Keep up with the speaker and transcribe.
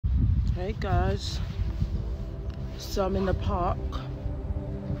Hey guys, so I'm in the park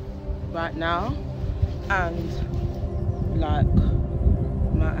right now and like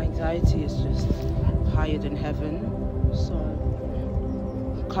my anxiety is just higher than heaven,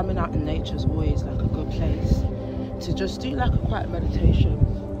 so coming out in nature is always like a good place to just do like a quiet meditation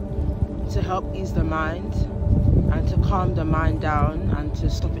to help ease the mind and to calm the mind down and to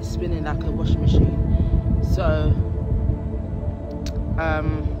stop it spinning like a washing machine. So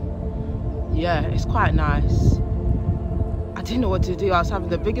yeah, it's quite nice. I didn't know what to do. I was having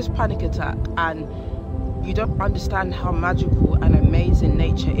the biggest panic attack, and you don't understand how magical and amazing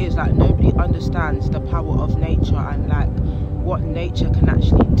nature is. Like, nobody understands the power of nature and like what nature can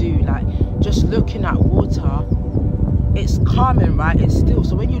actually do. Like, just looking at water, it's calming, right? It's still.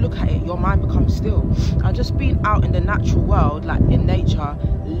 So when you look at it, your mind becomes still. And just being out in the natural world, like in nature,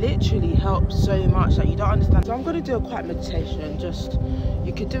 literally helps so much that you don't understand. So I'm going to do a quiet meditation. Just,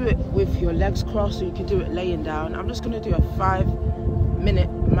 you could do it with your legs crossed, or you could do it laying down. I'm just going to do a 5-minute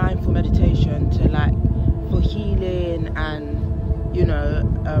mindful meditation to like for healing and, you know,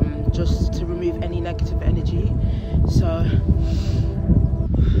 just to remove any negative energy. So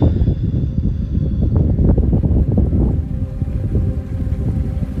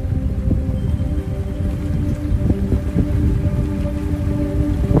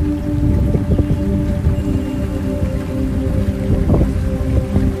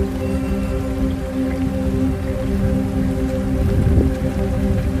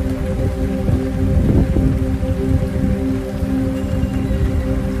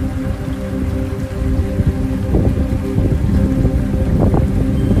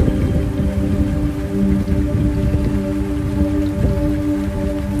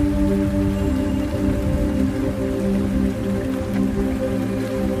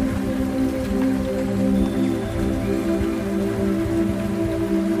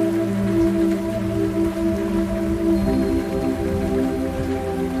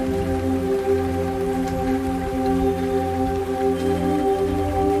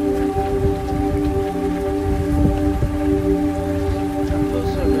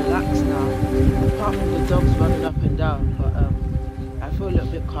I feel a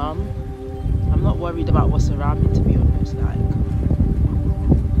little bit calm. I'm not worried about what's around me, to be honest. Like,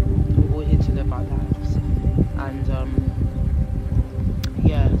 we're all here to live our lives, and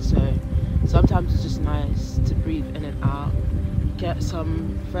yeah. So sometimes it's just nice to breathe in and out, get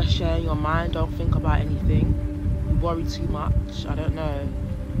some fresh air in your mind. Don't think about anything. You worry too much. I don't know,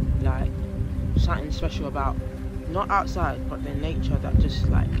 like something special about not outside, but the nature that just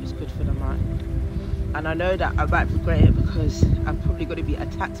like is good for the mind. And I know that I might regret it because I'm probably going to be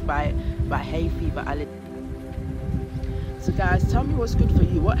attacked by hay fever allergy. So guys, tell me what's good for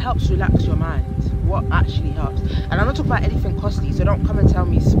you. What helps relax your mind? What actually helps? And I'm not talking about anything costly, so don't come and tell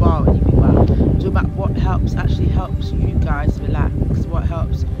me spa or anything. But I'm talking about what actually helps you guys relax. What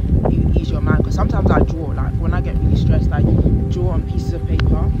helps you ease your mind? Because sometimes I draw. Like when I get really stressed, I draw on pieces of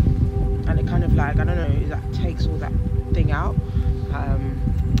paper, and it kind of like, I don't know, it like takes all that thing out.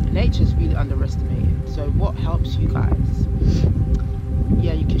 Nature's really underestimated. So what helps you guys?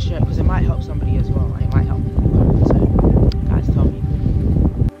 Yeah, you can share it because it might help somebody as well, and it might help me.